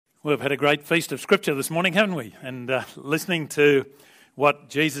We've had a great feast of Scripture this morning, haven't we? And listening to what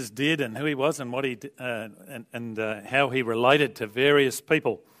Jesus did and who he was and what he and how he related to various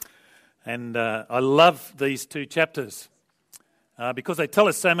people. And I love these two chapters because they tell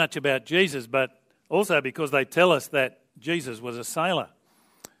us so much about Jesus, but also because they tell us that Jesus was a sailor,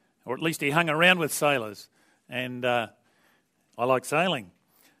 or at least he hung around with sailors. And I like sailing.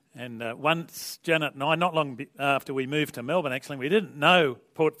 And once Janet and I, not long after we moved to Melbourne, actually, we didn't know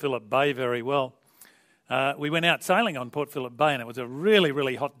Port Phillip Bay very well. We went out sailing on Port Phillip Bay, and it was a really,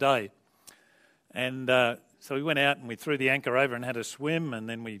 really hot day. And so we went out and we threw the anchor over and had a swim, and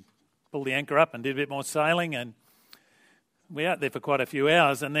then we pulled the anchor up and did a bit more sailing, and we were out there for quite a few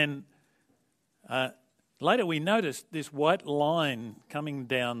hours. And then later we noticed this white line coming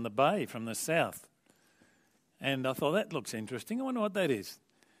down the bay from the south. And I thought, that looks interesting. I wonder what that is.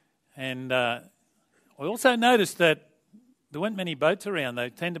 And I also noticed that there weren't many boats around.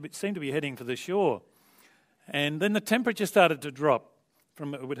 They seemed to be heading for the shore. And then the temperature started to drop.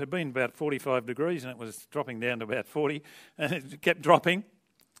 It would have been about 45 degrees, and it was dropping down to about 40, and it kept dropping.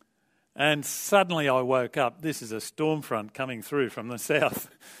 And suddenly I woke up. This is a storm front coming through from the south.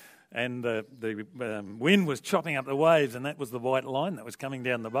 And the wind was chopping up the waves, and that was the white line that was coming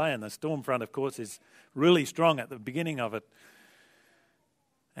down the bay. And the storm front, of course, is really strong at the beginning of it.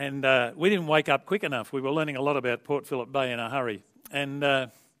 And we didn't wake up quick enough. We were learning a lot about Port Phillip Bay in a hurry.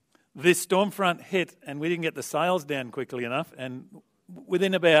 And this storm front hit, and we didn't get the sails down quickly enough. And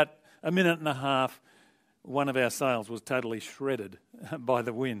within about a minute and a half, one of our sails was totally shredded by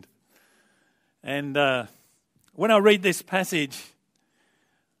the wind. And when I read this passage,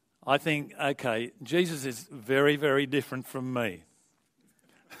 I think, okay, Jesus is very, very different from me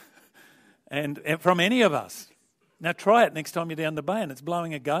and from any of us. Now try it next time you're down the bay and it's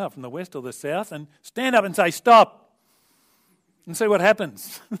blowing a gale from the west or the south, and stand up and say, stop, and see what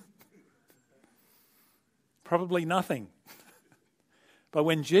happens. Probably nothing. But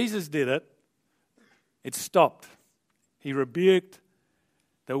when Jesus did it, it stopped. He rebuked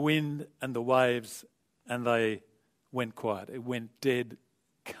the wind and the waves, and they went quiet. It went dead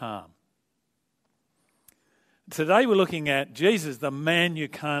calm. Today we're looking at Jesus, the man you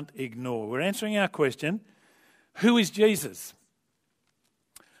can't ignore. We're answering our question, who is Jesus?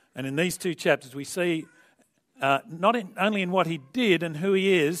 And in these two chapters we see only in what he did and who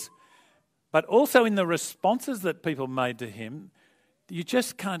he is, but also in the responses that people made to him. You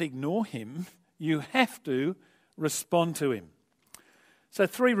just can't ignore him. You have to respond to him. So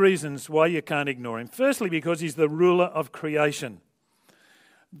 3 reasons why you can't ignore him. Firstly, because he's the ruler of creation.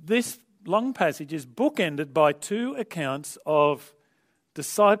 This long passage is bookended by 2 accounts of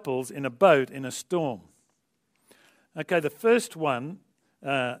disciples in a boat in a storm. Okay, the first one,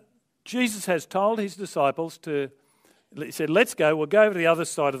 Jesus has told his disciples he said, let's go, we'll go over to the other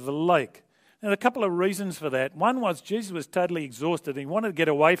side of the lake. Now, there are a couple of reasons for that. One was Jesus was totally exhausted. He wanted to get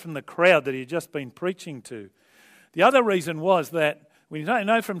away from the crowd that he had just been preaching to. The other reason was that we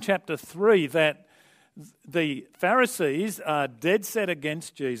know from chapter 3 that the Pharisees are dead set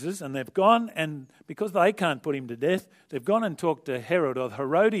against Jesus, and they've gone, and because they can't put him to death, they've gone and talked to Herod, or the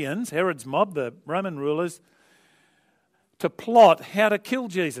Herodians, Herod's mob, the Roman rulers, to plot how to kill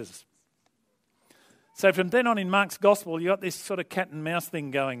Jesus. So from then on in Mark's Gospel, you got this sort of cat and mouse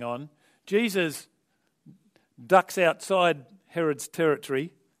thing going on. Jesus ducks outside Herod's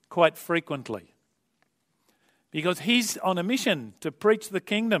territory quite frequently because he's on a mission to preach the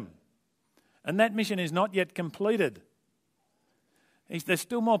kingdom. And that mission is not yet completed. There's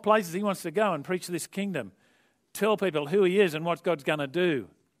still more places he wants to go and preach this kingdom. Tell people who he is and what God's going to do.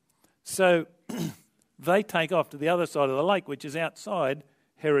 So they take off to the other side of the lake, which is outside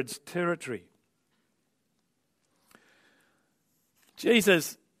Herod's territory.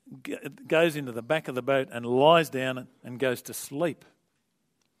 Jesus goes into the back of the boat and lies down and goes to sleep.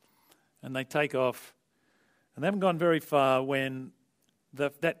 And they take off. And they haven't gone very far when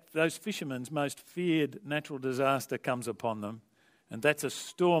those fishermen's most feared natural disaster comes upon them, and that's a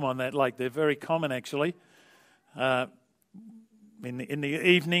storm on that lake. They're very common, actually. In the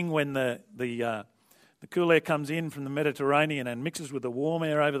evening, when the cool air comes in from the Mediterranean and mixes with the warm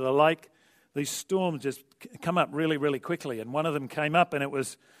air over the lake, these storms just come up really, really quickly. And one of them came up, and it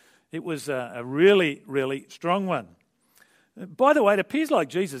was a really, really strong one. By the way, it appears like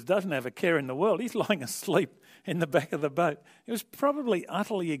Jesus doesn't have a care in the world. He's lying asleep in the back of the boat. He was probably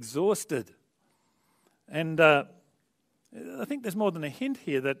utterly exhausted. And I think there's more than a hint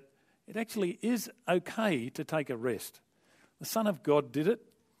here that it actually is okay to take a rest. The Son of God did it,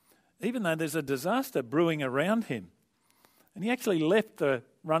 even though there's a disaster brewing around him. And he actually left the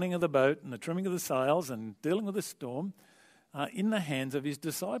running of the boat and the trimming of the sails and dealing with the storm in the hands of his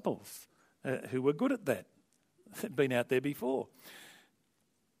disciples, who were good at that. They'd been out there before.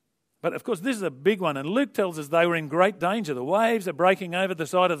 But of course, this is a big one, and Luke tells us they were in great danger. The waves are breaking over the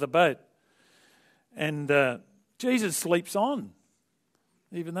side of the boat, and Jesus sleeps on,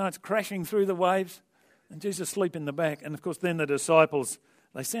 even though it's crashing through the waves, and Jesus sleeps in the back. And of course, then the disciples,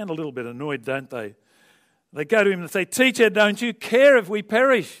 they sound a little bit annoyed, don't they? They go to him and say, "Teacher, don't you care if we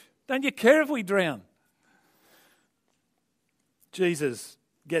perish? Don't you care if we drown?" Jesus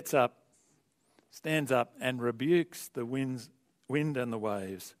gets up, stands up, and rebukes the wind and the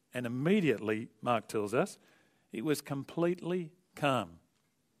waves. And immediately, Mark tells us, it was completely calm.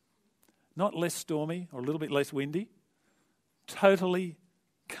 Not less stormy or a little bit less windy. Totally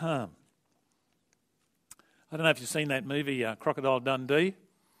calm. I don't know if you've seen that movie, Crocodile Dundee.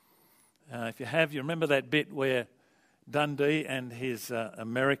 If you have, you remember that bit where Dundee and his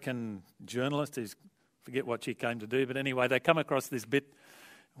American journalist, I forget what she came to do, but anyway, they come across this bit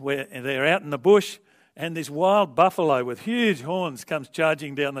where they're out in the bush and this wild buffalo with huge horns comes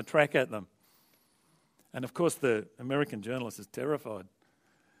charging down the track at them. And of course the American journalist is terrified.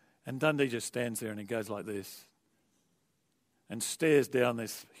 And Dundee just stands there and he goes like this and stares down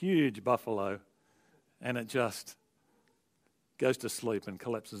this huge buffalo, and it just goes to sleep and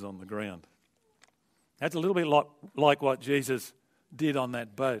collapses on the ground. That's a little bit like what Jesus did on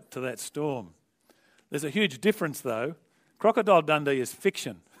that boat to that storm. There's a huge difference though. Crocodile Dundee is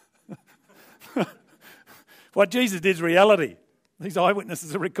fiction. What Jesus did is reality. These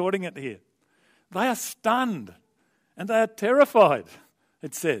eyewitnesses are recording it here. They are stunned and they are terrified,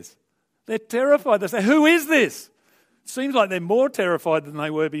 it says. They're terrified. They say, "Who is this?" It seems like they're more terrified than they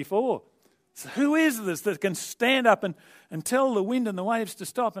were before. So who is this that can stand up and tell the wind and the waves to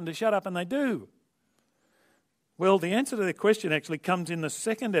stop and to shut up, and they do? Well, the answer to the question actually comes in the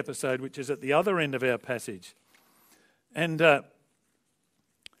second episode, which is at the other end of our passage. And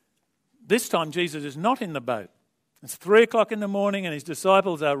this time Jesus is not in the boat. It's 3 o'clock in the morning and his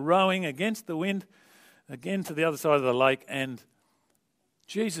disciples are rowing against the wind again to the other side of the lake, and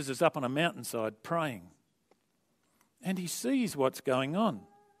Jesus is up on a mountainside praying. And he sees what's going on.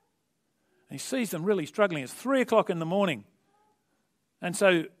 He sees them really struggling. It's 3 o'clock in the morning. And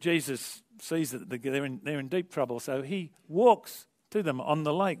so Jesus sees that they're in deep trouble. So he walks to them on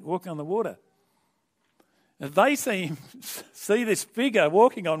the lake, walking on the water. And they see this figure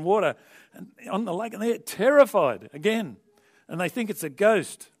walking on water and on the lake, and they're terrified again. And they think it's a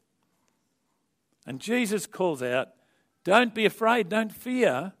ghost. And Jesus calls out, "Don't be afraid, don't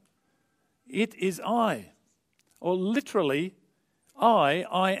fear. It is I." Or literally, I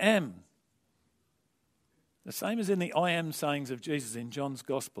am. The same as in the I am sayings of Jesus in John's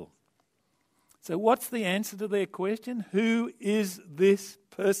Gospel. So what's the answer to their question? Who is this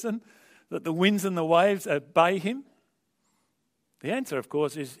person that the winds and the waves obey him? The answer, of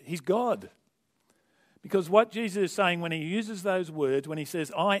course, is he's God. Because what Jesus is saying when he uses those words, when he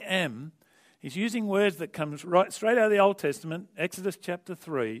says I am, he's using words that come right straight out of the Old Testament, Exodus chapter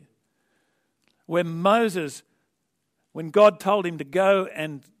 3, where Moses, when God told him to go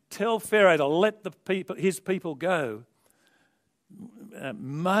and tell Pharaoh to let his people go,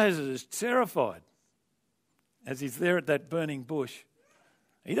 Moses is terrified as he's there at that burning bush.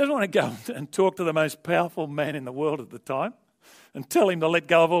 He doesn't want to go and talk to the most powerful man in the world at the time and tell him to let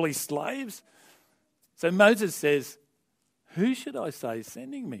go of all his slaves. So Moses says, "Who should I say is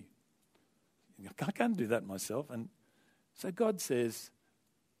sending me? I can't do that myself." And so God says,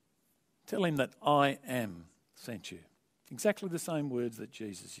 "Tell him that I am sent you." Exactly the same words that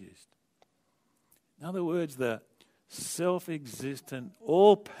Jesus used. In other words, the self-existent,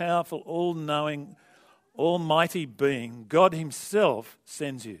 all-powerful, all-knowing, almighty being, God himself,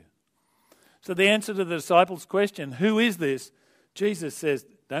 sends you. So the answer to the disciples' question, who is this? Jesus says,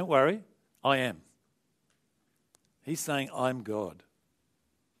 don't worry, I am. He's saying, I'm God.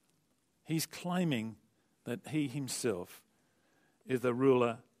 He's claiming that he himself is the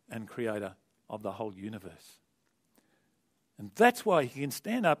ruler and creator of the whole universe. And that's why he can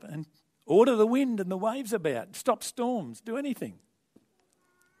stand up and order the wind and the waves about, stop storms, do anything.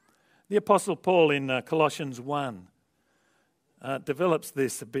 The Apostle Paul in Colossians 1 develops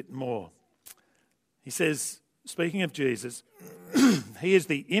this a bit more. He says, speaking of Jesus, he is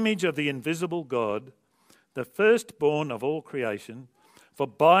the image of the invisible God, the firstborn of all creation, for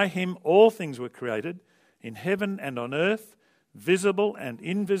by him all things were created, in heaven and on earth, visible and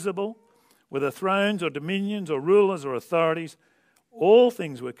invisible, whether thrones or dominions or rulers or authorities, all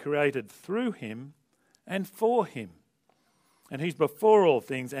things were created through him and for him. And he's before all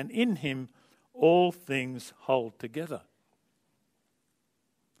things, and in him all things hold together.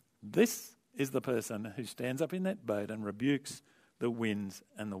 This is the person who stands up in that boat and rebukes the winds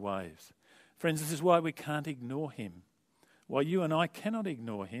and the waves. Friends, this is why we can't ignore him. Why you and I cannot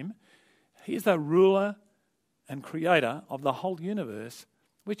ignore him. He is the ruler and creator of the whole universe,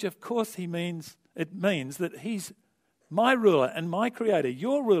 which of course it means that he's my ruler and my creator,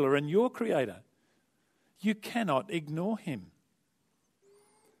 your ruler and your creator. You cannot ignore him.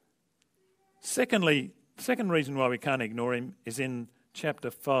 Second reason why we can't ignore him is in chapter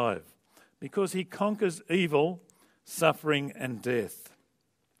 5, because he conquers evil, suffering and death.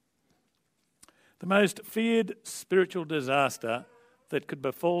 The most feared spiritual disaster that could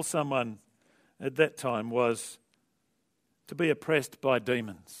befall someone at that time was to be oppressed by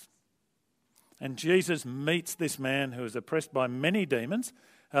demons. And Jesus meets this man who is oppressed by many demons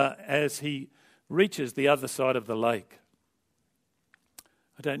as he reaches the other side of the lake.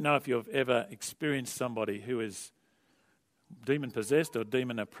 I don't know if you've ever experienced somebody who is demon-possessed or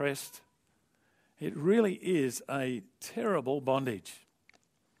demon-oppressed. It really is a terrible bondage.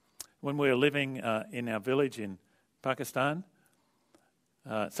 When we were living in our village in Pakistan,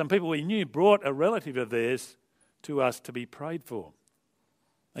 some people we knew brought a relative of theirs to us to be prayed for.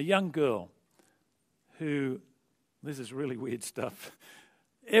 A young girl who, this is really weird stuff,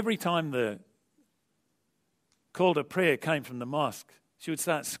 every time the call to prayer came from the mosque, she would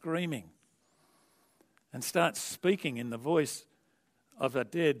start screaming and start speaking in the voice of a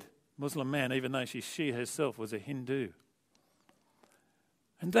dead Muslim man, even though she herself was a Hindu.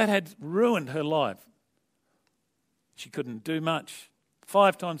 And that had ruined her life. She couldn't do much.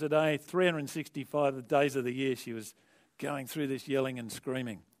 5 times a day, 365 days of the year, she was going through this yelling and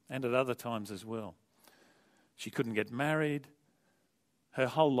screaming, and at other times as well. She couldn't get married. Her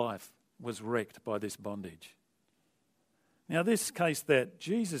whole life was wrecked by this bondage. Now, this case that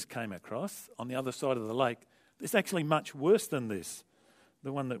Jesus came across on the other side of the lake is actually much worse than this,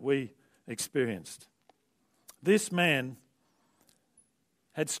 the one that we experienced. This man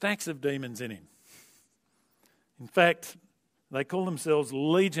had stacks of demons in him. In fact, they call themselves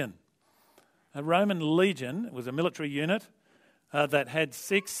Legion. A Roman legion was a military unit that had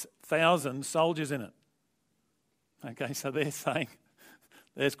 6,000 soldiers in it. Okay, so they're saying,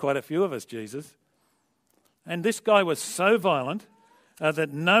 there's quite a few of us, Jesus. And this guy was so violent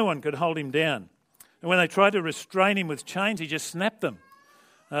that no one could hold him down. And when they tried to restrain him with chains, he just snapped them.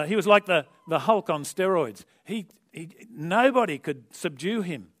 He was like the Hulk on steroids. Nobody could subdue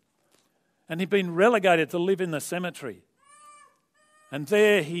him. And he'd been relegated to live in the cemetery. And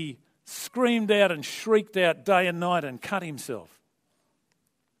there he screamed out and shrieked out day and night and cut himself.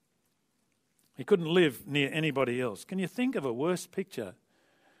 He couldn't live near anybody else. Can you think of a worse picture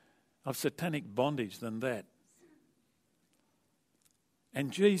of satanic bondage than that?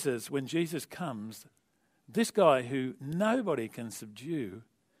 And Jesus, when Jesus comes, this guy who nobody can subdue,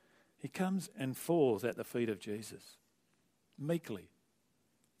 he comes and falls at the feet of Jesus, meekly.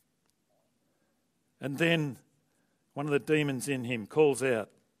 And then one of the demons in him calls out,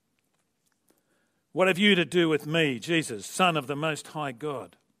 "What have you to do with me, Jesus, Son of the Most High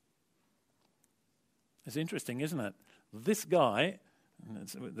God?" It's interesting, isn't it? This guy,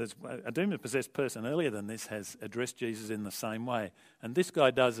 there's a demon-possessed person earlier than this has addressed Jesus in the same way. And this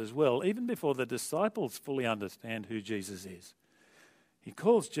guy does as well, even before the disciples fully understand who Jesus is. He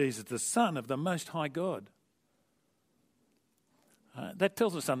calls Jesus the Son of the Most High God. That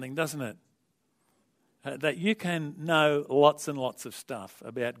tells us something, doesn't it? That you can know lots and lots of stuff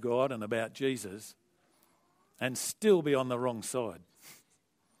about God and about Jesus and still be on the wrong side.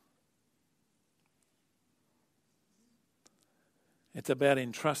 It's about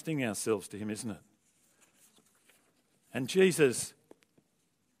entrusting ourselves to him, isn't it? And Jesus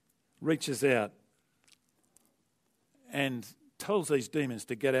reaches out and tells these demons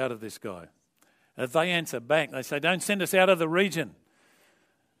to get out of this guy. They answer back. They say, "Don't send us out of the region."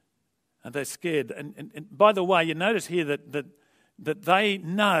 And they're scared. And by the way, you notice here that they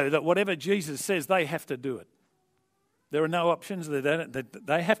know that whatever Jesus says, they have to do it. There are no options.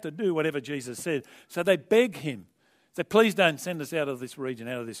 They have to do whatever Jesus said. So they beg him. Say, "Please don't send us out of this region,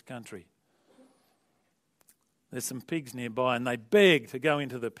 out of this country." There's some pigs nearby, and they beg to go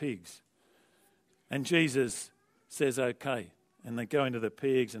into the pigs. And Jesus says, "Okay." And they go into the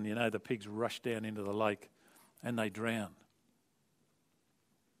pigs, and the pigs rush down into the lake, and they drown.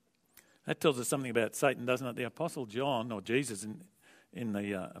 That tells us something about Satan, doesn't it? The Apostle John, or Jesus in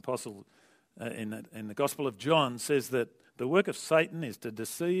the Gospel of John, says that the work of Satan is to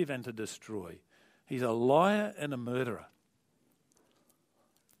deceive and to destroy. He's a liar and a murderer.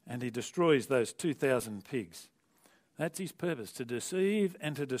 And he destroys those 2,000 pigs. That's his purpose, to deceive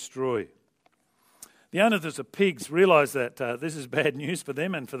and to destroy. The owners of pigs realise that this is bad news for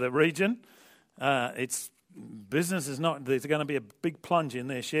them and for the region. It's business is not. There's going to be a big plunge in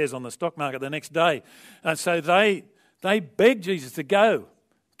their shares on the stock market the next day, and so they beg Jesus to go,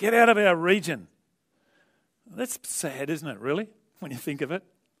 get out of our region. That's sad, isn't it? Really, when you think of it.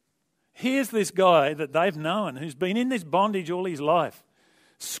 Here's this guy that they've known who's been in this bondage all his life,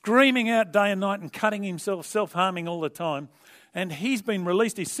 screaming out day and night and cutting himself, self-harming all the time. And he's been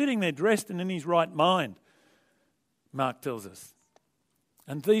released. He's sitting there dressed and in his right mind, Mark tells us.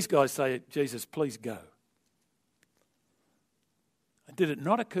 And these guys say, Jesus, please go. Did it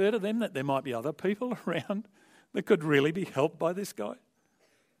not occur to them that there might be other people around that could really be helped by this guy?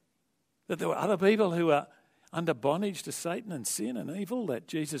 That there were other people who are under bondage to Satan and sin and evil that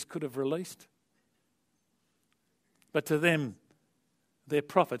Jesus could have released? But to them, their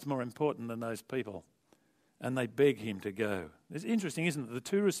profit's more important than those people. And they beg him to go. It's interesting, isn't it? The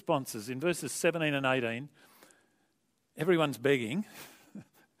two responses in verses 17 and 18, everyone's begging.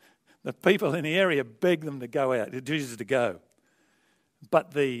 The people in the area beg them to go out, Jesus to go.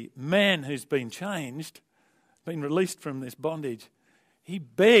 But the man who's been changed, been released from this bondage, he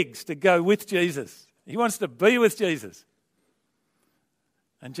begs to go with Jesus. He wants to be with Jesus.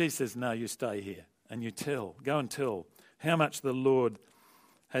 And Jesus says, no, you stay here and you go and tell how much the Lord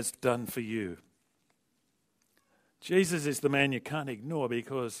has done for you. Jesus is the man you can't ignore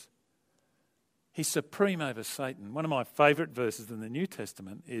because he's supreme over Satan. One of my favourite verses in the New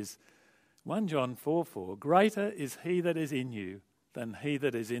Testament is 1 John 4:4. Greater is he that is in you than he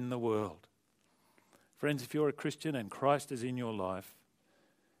that is in the world. Friends, if you're a Christian and Christ is in your life,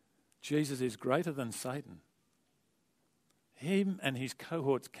 Jesus is greater than Satan. Him and his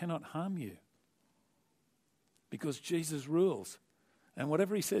cohorts cannot harm you because Jesus rules. And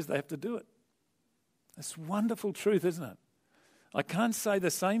whatever he says, they have to do it. That's wonderful truth, isn't it? I can't say the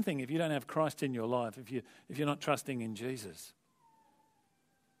same thing if you don't have Christ in your life, if you're not trusting in Jesus.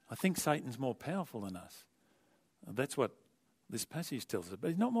 I think Satan's more powerful than us. That's what this passage tells us.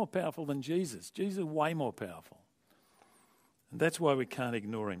 But he's not more powerful than Jesus. Jesus is way more powerful. And that's why we can't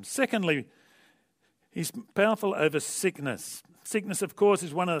ignore him. Secondly, he's powerful over sickness. Sickness, of course,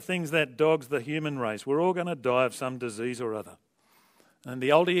 is one of the things that dogs the human race. We're all going to die of some disease or other. And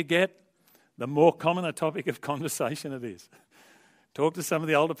the older you get, the more common a topic of conversation it is. Talk to some of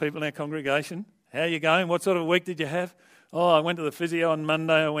the older people in our congregation. How are you going? What sort of week did you have? Oh, I went to the physio on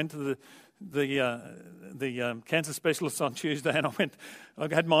Monday. I went to the cancer specialist on Tuesday, and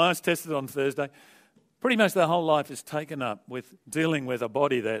I had my eyes tested on Thursday. Pretty much their whole life is taken up with dealing with a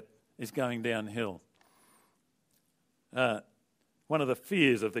body that is going downhill. One of the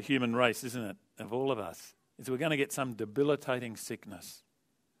fears of the human race, isn't it, of all of us, is we're going to get some debilitating sickness.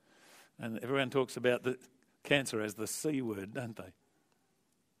 And everyone talks about the cancer as the C word, don't they?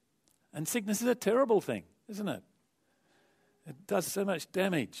 And sickness is a terrible thing, isn't it? It does so much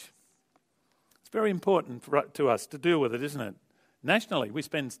damage. It's very important to us to deal with it, isn't it? Nationally, we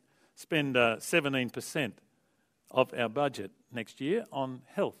spend 17% of our budget next year on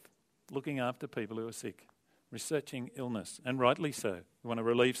health, looking after people who are sick, researching illness, and rightly so. We want to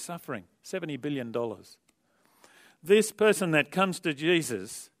relieve suffering, $70 billion. This person that comes to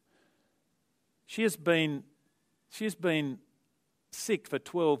Jesus, she has been sick for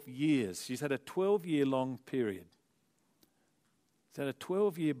 12 years. She's had a 12-year-long period. She's had a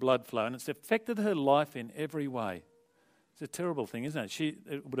 12-year blood flow, and it's affected her life in every way. It's a terrible thing, isn't it?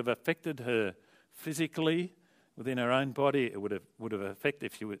 It would have affected her physically within her own body. It would have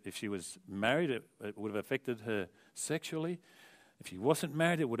affected if she was married. It would have affected her sexually. If she wasn't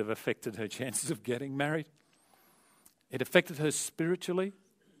married, it would have affected her chances of getting married. It affected her spiritually.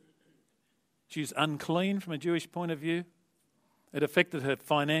 She was unclean from a Jewish point of view. It affected her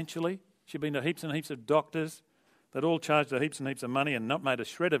financially. She'd been to heaps and heaps of doctors that all charged her heaps and heaps of money and not made a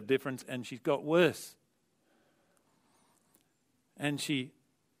shred of difference, and she's got worse. And she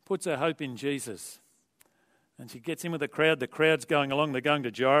puts her hope in Jesus. And she gets in with the crowd. The crowd's going along. They're going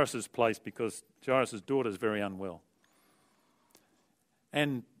to Jairus' place because Jairus' daughter's very unwell.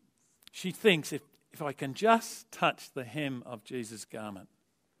 And she thinks, if I can just touch the hem of Jesus' garment,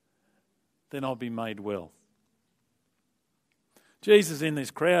 then I'll be made well. Jesus in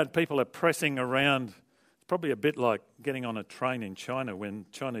this crowd, people are pressing around. It's probably a bit like getting on a train in China when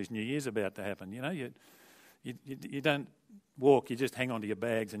Chinese New Year's about to happen. You know, you don't walk, you just hang on to your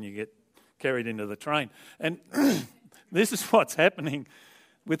bags and you get carried into the train. And this is what's happening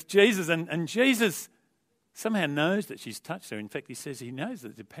with Jesus. And Jesus somehow knows that she's touched her. In fact, he says he knows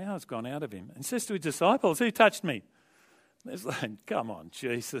that the power's gone out of him. And says to his disciples, who touched me? It's like, come on,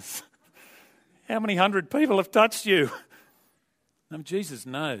 Jesus. How many hundred people have touched you? And Jesus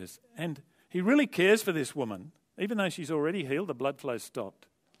knows. And He really cares for this woman. Even though she's already healed, the blood flow stopped.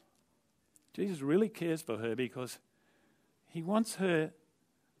 Jesus really cares for her because he wants her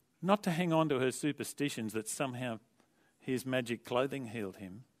not to hang on to her superstitions that somehow his magic clothing healed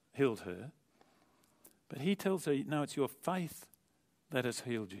her. But he tells her, no, it's your faith that has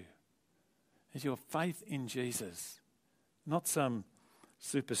healed you. It's your faith in Jesus, not some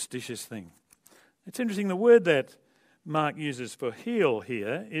superstitious thing. It's interesting, the word that Mark uses for heal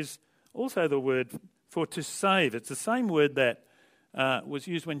here is also the word for to save. It's the same word that was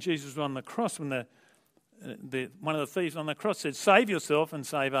used when Jesus was on the cross, when one of the thieves on the cross said, save yourself and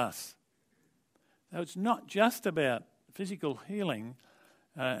save us. So it's not just about physical healing.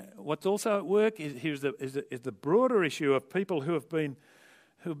 What's also at work is the broader issue of people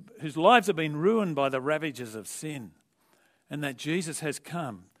whose lives have been ruined by the ravages of sin, and that Jesus has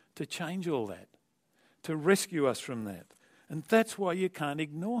come to change all that, to rescue us from that. And that's why you can't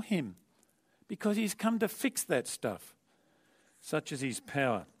ignore him, because he's come to fix that stuff. Such is his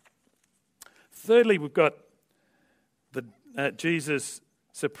power. Thirdly, we've got Jesus'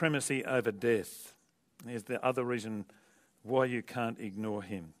 supremacy over death. Here's the other reason why you can't ignore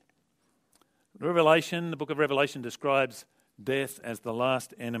him. The book of Revelation describes death as the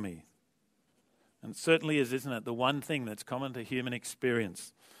last enemy. And it certainly is, isn't it? The one thing that's common to human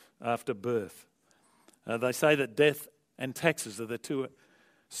experience after birth. They say that death and taxes are the two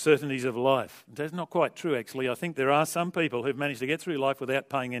certainties of life. That's not quite true, actually. I think there are some people who've managed to get through life without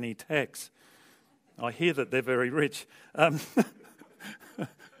paying any tax. I hear that they're very rich.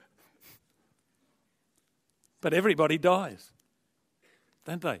 But everybody dies,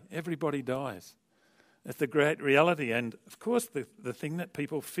 don't they? Everybody dies. That's the great reality, and of course the thing that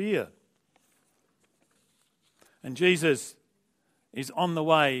people fear. And Jesus is on the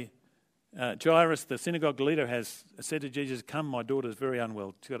way. Jairus, the synagogue leader, has said to Jesus, come, my daughter's very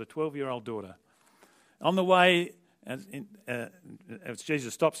unwell. She's got a 12-year-old daughter. On the way, as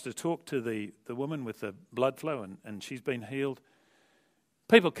Jesus stops to talk to the woman with the blood flow and she's been healed,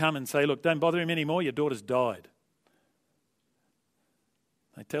 people come and say, look, don't bother him anymore, your daughter's died.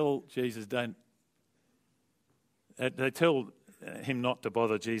 They tell Jesus they tell him not to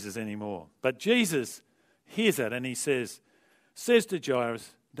bother Jesus anymore. But Jesus hears that and he says to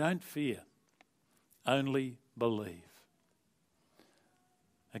Jairus, don't fear, only believe.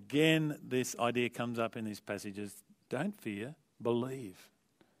 Again, this idea comes up in these passages. Don't fear, believe.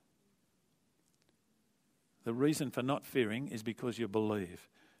 The reason for not fearing is because you believe.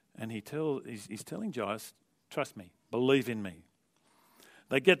 And he's telling Jairus, trust me, believe in me.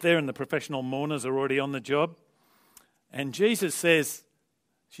 They get there and the professional mourners are already on the job. And Jesus says,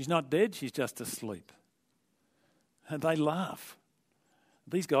 she's not dead, she's just asleep. And they laugh.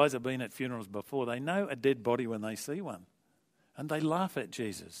 These guys have been at funerals before. They know a dead body when they see one. And they laugh at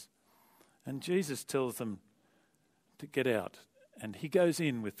Jesus. And Jesus tells them to get out. And he goes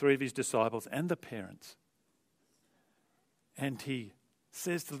in with 3 of his disciples and the parents. And he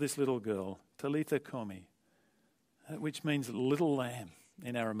says to this little girl, Talitha Komi, which means little lamb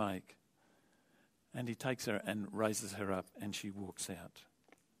in Aramaic. And he takes her and raises her up and she walks out.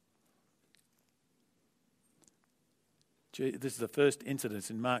 This is the first incident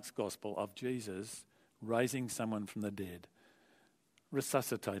in Mark's Gospel of Jesus raising someone from the dead,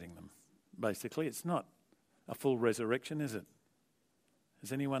 resuscitating them. Basically, it's not a full resurrection, is it?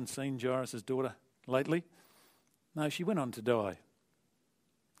 Has anyone seen Jairus' daughter lately? No, she went on to die.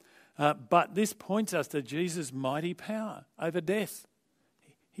 But this points us to Jesus' mighty power over death.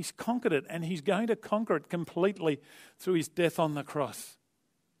 He's conquered it, and he's going to conquer it completely through his death on the cross.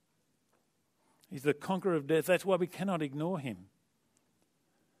 He's the conqueror of death. That's why we cannot ignore him.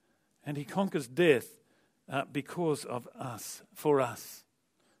 And he conquers death because of us, for us.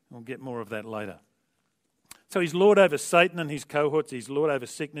 We'll get more of that later. So he's Lord over Satan and his cohorts. He's Lord over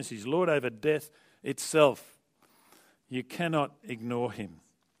sickness. He's Lord over death itself. You cannot ignore him.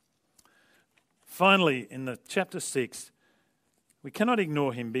 Finally, in the chapter 6, we cannot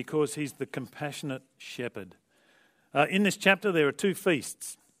ignore him because he's the compassionate shepherd. In this chapter, there are 2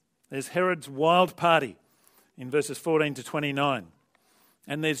 feasts. There's Herod's wild party in verses 14 to 29.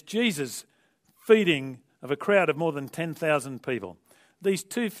 And there's Jesus feeding of a crowd of more than 10,000 people. These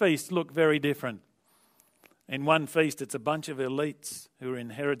 2 feasts look very different. In one feast, it's a bunch of elites who are in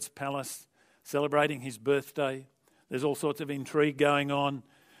Herod's palace celebrating his birthday. There's all sorts of intrigue going on.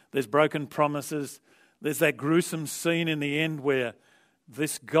 There's broken promises. There's that gruesome scene in the end where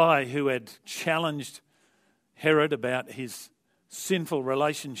this guy who had challenged Herod about his sinful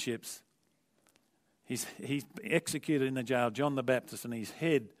relationships, he's executed in the jail, John the Baptist, and his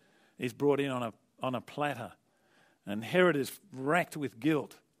head is brought in on a platter. And Herod is racked with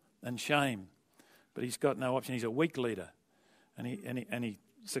guilt and shame. But he's got no option. He's a weak leader. And he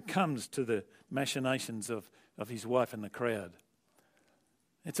succumbs to the machinations of his wife and the crowd.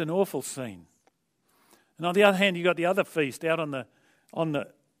 It's an awful scene. And on the other hand, you've got the other feast out in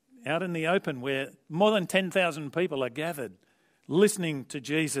the open where more than 10,000 people are gathered listening to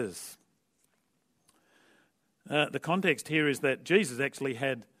Jesus. The context here is that Jesus actually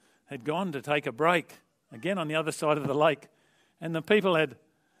had gone to take a break, again on the other side of the lake, and the people had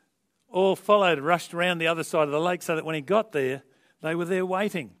all rushed around the other side of the lake so that when he got there, they were there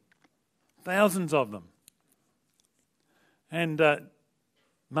waiting. Thousands of them. And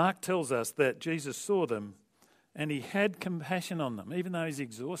Mark tells us that Jesus saw them and he had compassion on them, even though he's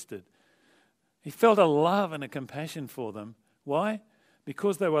exhausted. He felt a love and a compassion for them. Why?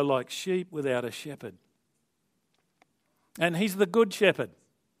 Because they were like sheep without a shepherd. And he's the good shepherd,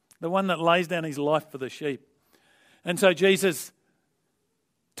 the one that lays down his life for the sheep. And so Jesus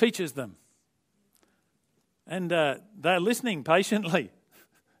teaches them. And they're listening patiently,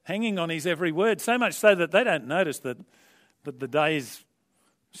 hanging on his every word, so much so that they don't notice that the day is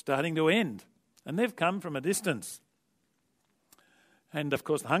starting to end. And they've come from a distance. And of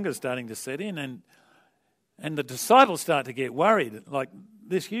course, the hunger's starting to set in, and the disciples start to get worried. Like,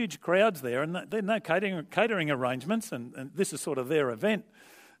 there's huge crowds there, and there are no catering arrangements, and this is sort of their event.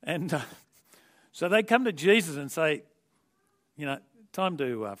 And so they come to Jesus and say, time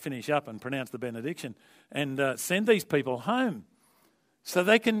to finish up and pronounce the benediction and send these people home so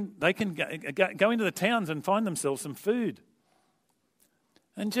they can go into the towns and find themselves some food.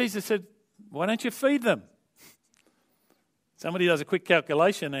 And Jesus said, why don't you feed them? Somebody does a quick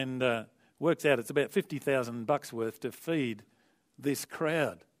calculation and works out it's about $50,000 worth to feed this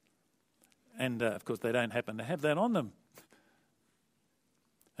crowd. And of course they don't happen to have that on them.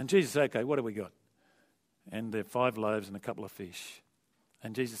 And Jesus said, okay, what have we got? And there are 5 loaves and a couple of fish.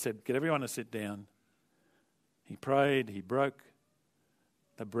 And Jesus said, get everyone to sit down. He prayed, he broke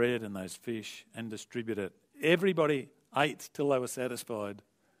the bread and those fish and distributed it. Everybody ate till they were satisfied.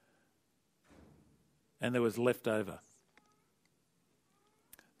 And there was left over.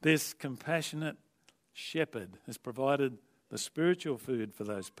 This compassionate shepherd has provided the spiritual food for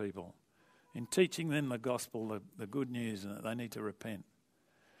those people in teaching them the gospel, the good news, and that they need to repent.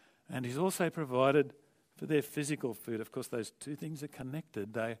 And he's also provided for their physical food. Of course, those two things are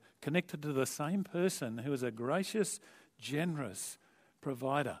connected. They're connected to the same person who is a gracious, generous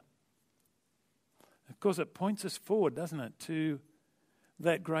provider. Of course, it points us forward, doesn't it, to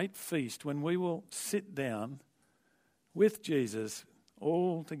that great feast when we will sit down with Jesus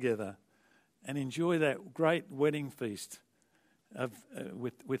all together and enjoy that great wedding feast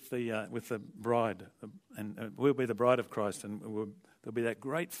with the bride, and we'll be the bride of Christ, and there'll be that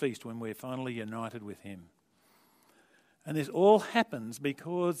great feast when we're finally united with him. And this all happens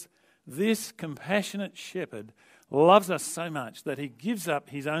because this compassionate shepherd loves us so much that he gives up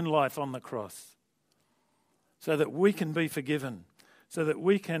his own life on the cross so that we can be forgiven, so that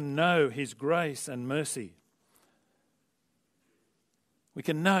we can know his grace and mercy. We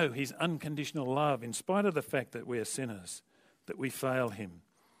can know his unconditional love in spite of the fact that we are sinners, that we fail him.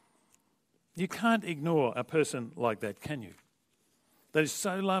 You can't ignore a person like that, can you? That is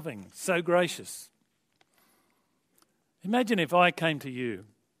so loving, so gracious. Imagine if I came to you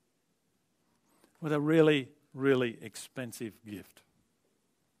with a really, really expensive gift.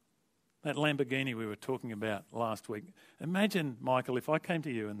 That Lamborghini we were talking about last week. Imagine, Michael, if I came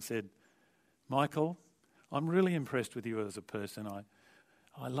to you and said, Michael, I'm really impressed with you as a person.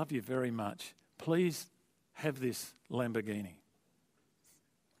 I love you very much. Please have this Lamborghini.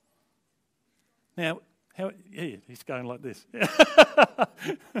 Now, he's going like this.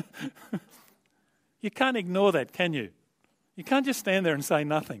 You can't ignore that, can you? You can't just stand there and say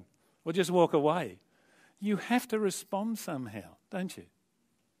nothing or just walk away. You have to respond somehow, don't you?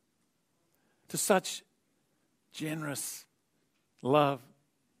 To such generous love,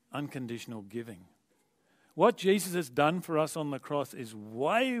 unconditional giving. What Jesus has done for us on the cross is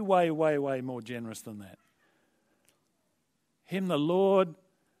way, way, way, way more generous than that. Him, the Lord,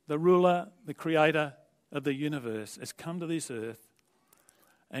 the ruler, the creator of the universe, has come to this earth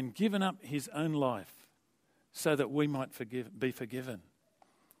and given up his own life so that we might be forgiven.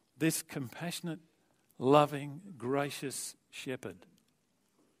 This compassionate, loving, gracious shepherd.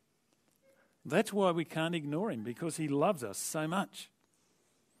 That's why we can't ignore him, because he loves us so much.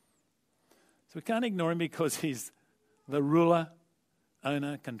 So we can't ignore him because he's the ruler,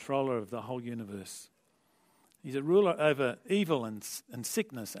 owner, controller of the whole universe. He's a ruler over evil and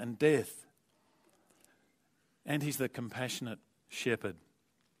sickness and death. And he's the compassionate shepherd.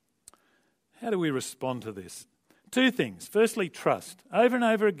 How do we respond to this? Two things. Firstly, trust. Over and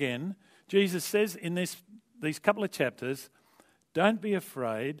over again, Jesus says in these couple of chapters, don't be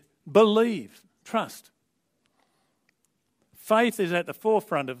afraid, believe, trust. Faith is at the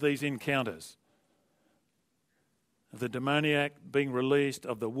forefront of these encounters. Of the demoniac being released,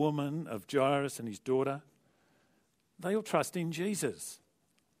 of the woman, of Jairus and his daughter. They all trust in Jesus.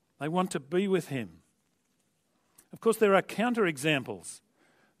 They want to be with him. Of course, there are counter-examples.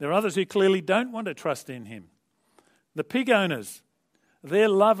 There are others who clearly don't want to trust in him. The pig owners, their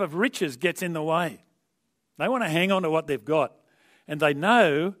love of riches gets in the way. They want to hang on to what they've got. And they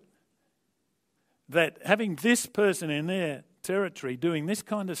know that having this person in their territory doing this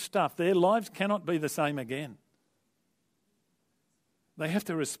kind of stuff, their lives cannot be the same again. They have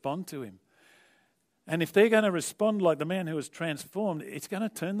to respond to him. And if they're going to respond like the man who was transformed, it's going to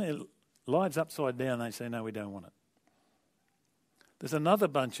turn their lives upside down. They say, no, we don't want it. There's another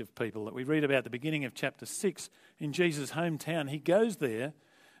bunch of people that we read about at the beginning of chapter 6 in Jesus' hometown. He goes there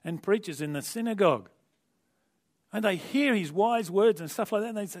and preaches in the synagogue. And they hear his wise words and stuff like that.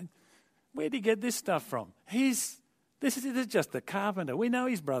 And they say, where did he get this stuff from? This is just a carpenter. We know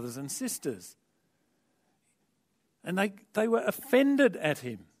his brothers and sisters. And they were offended at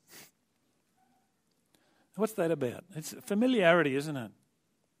him. What's that about? It's familiarity, isn't it?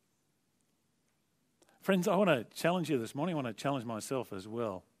 Friends, I want to challenge you this morning. I want to challenge myself as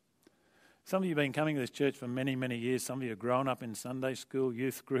well. Some of you have been coming to this church for many, many years. Some of you have grown up in Sunday school,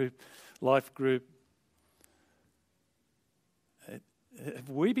 youth group, life group. Have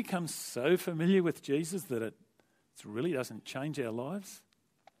we become so familiar with Jesus that it really doesn't change our lives?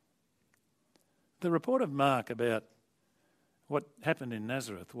 The report of Mark about what happened in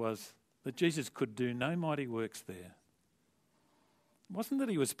Nazareth was that Jesus could do no mighty works there. It wasn't that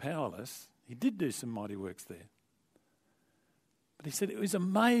he was powerless. He did do some mighty works there. But he said he was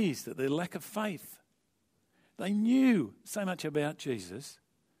amazed at their lack of faith. They knew so much about Jesus,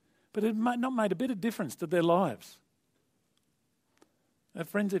 but it had not made a bit of difference to their lives. Now,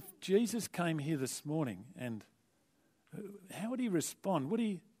 friends, if Jesus came here this morning, and how would he respond? Would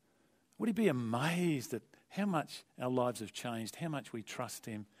he be amazed at how much our lives have changed, how much we trust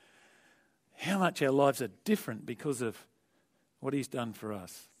him, how much our lives are different because of what he's done for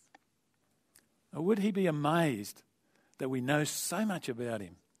us? Or would he be amazed that we know so much about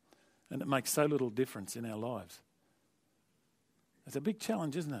him and it makes so little difference in our lives? It's a big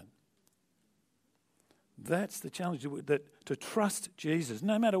challenge, isn't it? That's the challenge, that to trust Jesus,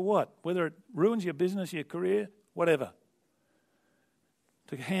 no matter what, whether it ruins your business, your career, whatever.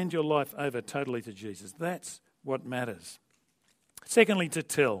 To hand your life over totally to Jesus. That's what matters. Secondly, to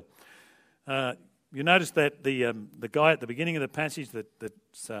tell. You notice that the guy at the beginning of the passage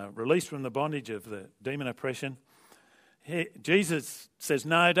that's released from the bondage of the demon oppression, Jesus says,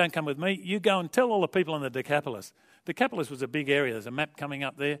 no, don't come with me. You go and tell all the people in the Decapolis. Decapolis was a big area. There's a map coming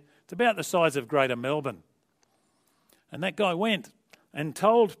up there. It's about the size of Greater Melbourne. And that guy went and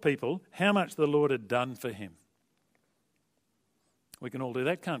told people how much the Lord had done for him. We can all do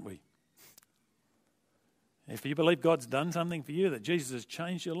that, can't we? If you believe God's done something for you, that Jesus has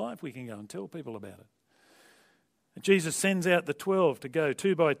changed your life, we can go and tell people about it. And Jesus sends out the 12 to go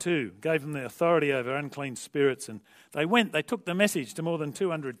 2 by 2, gave them the authority over unclean spirits, and they took the message to more than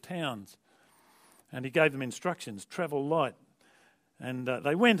 200 towns. And he gave them instructions, travel light. And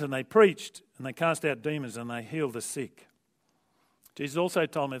they went and they preached, and they cast out demons, and they healed the sick. Jesus also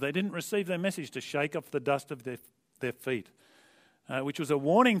told me they didn't receive their message to shake off the dust of their feet. Which was a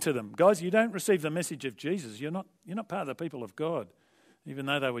warning to them. Guys, you don't receive the message of Jesus. You're not part of the people of God. Even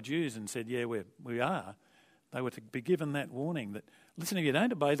though they were Jews and said, yeah, we are, they were to be given that warning that, listen, if you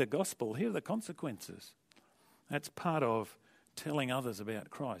don't obey the gospel, here are the consequences. That's part of telling others about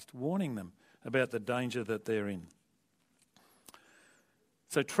Christ, warning them about the danger that they're in.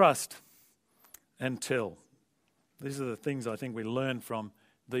 So trust and tell. These are the things I think we learn from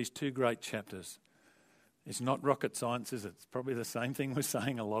these two great chapters. It's not rocket science, is it? It's probably the same thing we're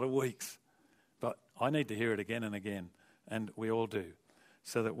saying a lot of weeks. But I need to hear it again and again, and we all do,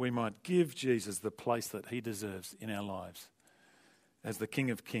 so that we might give Jesus the place that he deserves in our lives as the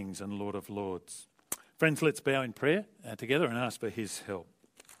King of Kings and Lord of Lords. Friends, let's bow in prayer together and ask for his help.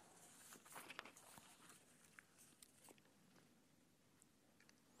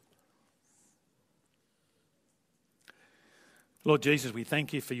 Lord Jesus, we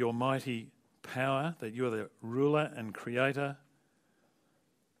thank you for your mighty power, that you are the ruler and creator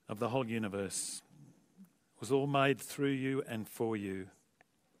of the whole universe. It was all made through you and for you.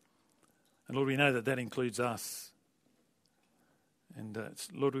 And Lord, we know that includes us. And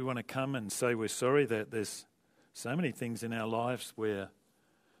Lord, we want to come and say we're sorry that there's so many things in our lives where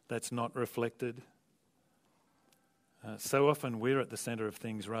that's not reflected. So often we're at the centre of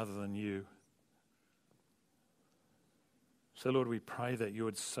things rather than you. So Lord, we pray that you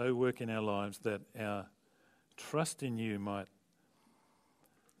would so work in our lives that our trust in you might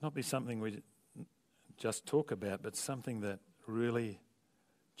not be something we just talk about, but something that really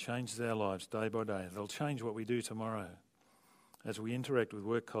changes our lives day by day. They'll change what we do tomorrow as we interact with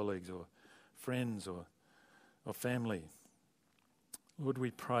work colleagues or friends or family. Lord,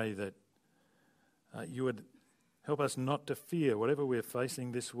 we pray that you would help us not to fear whatever we're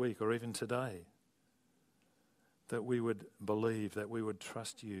facing this week or even today, that we would believe, that we would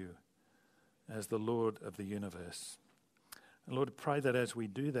trust you as the Lord of the universe. And Lord, pray that as we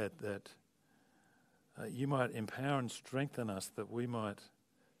do that, you might empower and strengthen us, that we might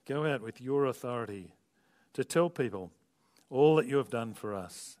go out with your authority to tell people all that you have done for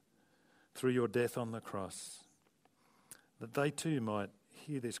us through your death on the cross, that they too might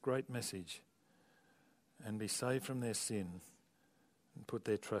hear this great message and be saved from their sin and put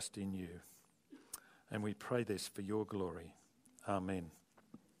their trust in you. And we pray this for your glory. Amen.